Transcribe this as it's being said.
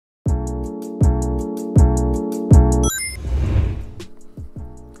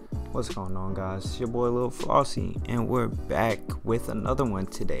What's going on, guys? It's your boy Lil Flossie, and we're back with another one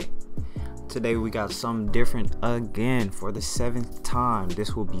today. Today we got something different again for the 7th time.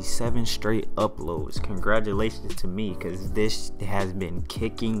 This will be 7 straight uploads. Congratulations to me, because this has been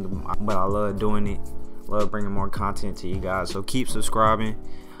kicking, but I love doing it. Love bringing more content to you guys. So keep subscribing.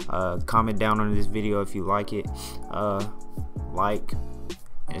 Comment down on this video if you like it. Like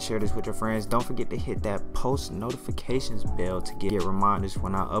and share this with your friends. Don't forget to hit that post notifications bell to get reminders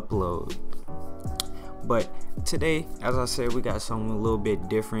when I upload. But today, as I said, we got something a little bit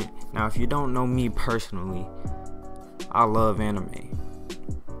different. Now, if you don't know me personally, I love anime.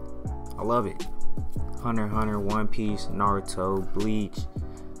 I love it. Hunter x Hunter, One Piece, Naruto, Bleach,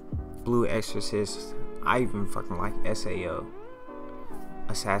 Blue Exorcist. I even fucking like SAO,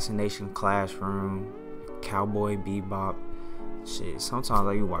 Assassination Classroom, Cowboy Bebop. Shit, sometimes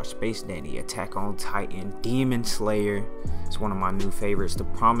I watch Space Dandy, Attack on Titan, Demon Slayer. It's one of my new favorites. The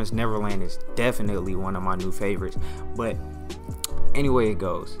Promised Neverland is definitely one of my new favorites. But anyway it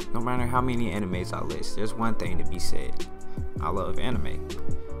goes, no matter how many animes I list, there's one thing to be said. I love anime.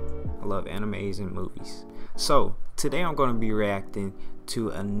 I love animes and movies. So today I'm going to be reacting to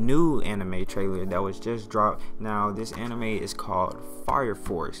a new anime trailer that was just dropped. Now this anime is called Fire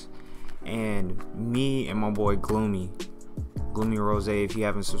Force, and me and my boy Gloomy Rose, if you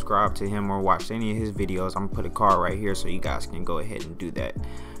haven't subscribed to him or watched any of his videos, I'm gonna put a card right here so you guys can go ahead and do that.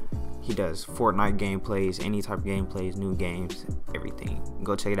 He does Fortnite gameplays, any type of gameplays, new games, everything.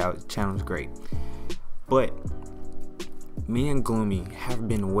 Go check it out, his channel's great. But me and Gloomy have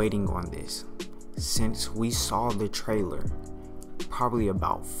been waiting on this since we saw the trailer probably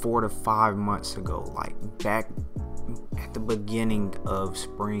about 4 to 5 months ago, like back at the beginning of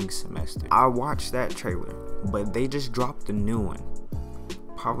spring semester. I watched that trailer, but they just dropped a new one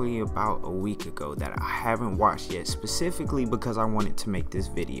probably about a week ago that I haven't watched yet, specifically because I wanted to make this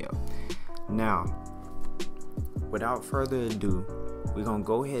video. Now, without further ado, we're gonna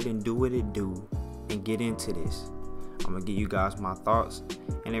go ahead and do what it do and get into this. I'm gonna give you guys my thoughts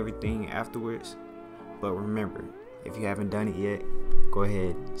and everything afterwards, but remember, if you haven't done it yet, go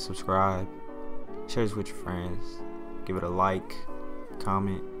ahead, subscribe, share this with your friends, give it a like,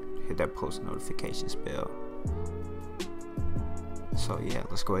 comment, hit that post notifications bell. So yeah,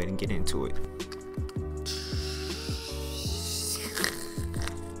 let's go ahead and get into it.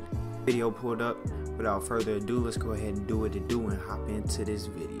 Video pulled up. Without further ado, let's go ahead and do what it do and hop into this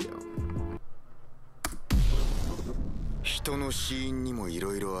video.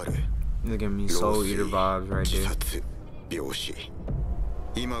 Look at me, Soul Eater vibes right there.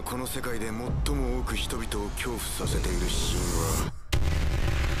 今この世界で最も多く人々を恐怖させている神話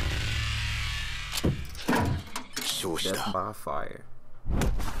勝利だ。 Death by fire.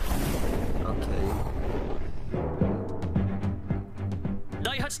 Okay.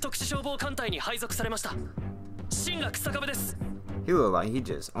 第8特殊消防艦隊に配属されました。新楽坂部です。 He look like he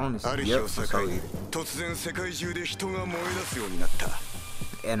just honest. ある日を境に突然世界中で人が燃え出すようになった。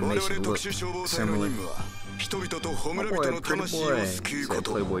我々特殊消防隊の任務は人々と葬らびとの魂を救うこ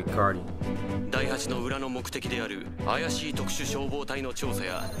と。第8の裏の目的である怪しい特殊消防隊の調査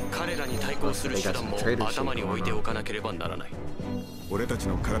や彼らに対抗する手段も頭に置いておかなければならない。俺たち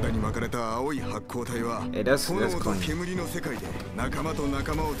の体に巻かれた青い発光体は炎と煙の世界で仲間と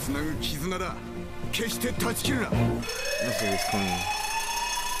仲間をつなぐ絆だ。決して断ち切るな。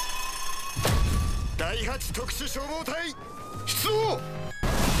第8特殊消防隊出動。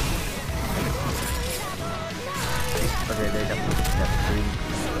 Okay, they got three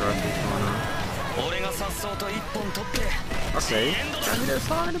thrusters going on. 俺がさっそうと一本取って。 Okay, y'all hear that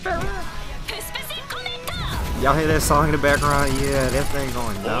song in the background? Y'all hear that song in the background? Yeah, that thing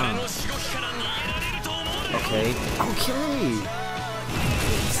going down. Okay, okay.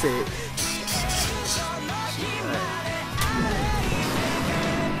 He said.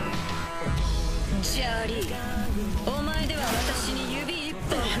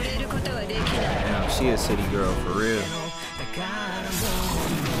 Damn, she a city girl for real.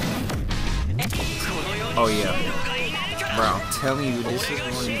 Oh yeah, bro, I'm telling you, this is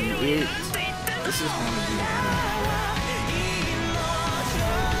going to be it. This is going to be anime, bro.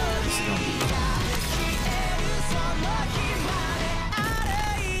 This is going to be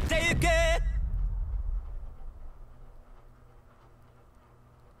it.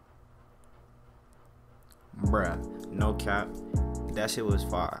 Bruh, no cap. That shit was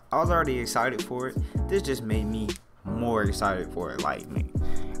fire. I was already excited for it. This just made me more excited for it. Like, man,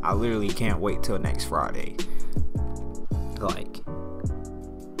 I literally can't wait till next Friday. Like,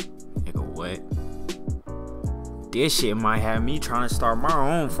 nigga, what? This shit might have me trying to start my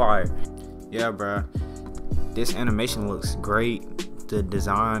own fire. Yeah, bruh. This animation looks great. The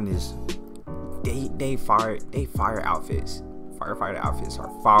design is they fire outfits. Firefighter outfits are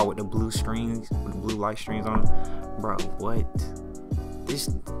fire with the blue strings, with the blue light strings on them. Bro, what? This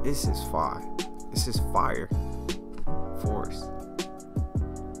is fire. This is fire force.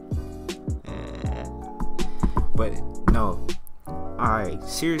 But no, I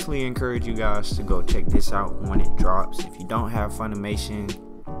seriously encourage you guys to go check this out when it drops. If you don't have Funimation,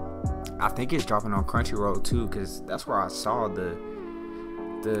 I think it's dropping on Crunchyroll too, because that's where I saw the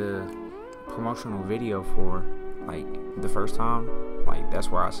promotional video for, like, the first time. Like, that's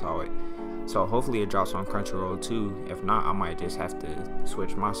where I saw it. So hopefully it drops on Crunchyroll too. If not, I might just have to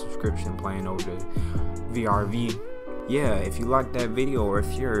switch my subscription plan over to VRV. Yeah, if you like that video, or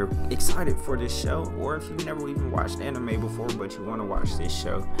if you're excited for this show, or if you've never even watched anime before but you want to watch this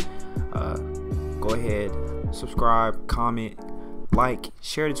show, go ahead, subscribe, comment, like,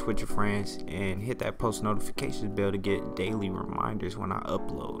 share this with your friends, and hit that post notifications bell to get daily reminders when I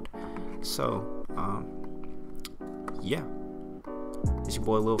upload. So yeah, it's your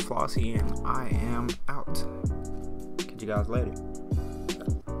boy Lil Flossie, and I am out. Catch you guys later.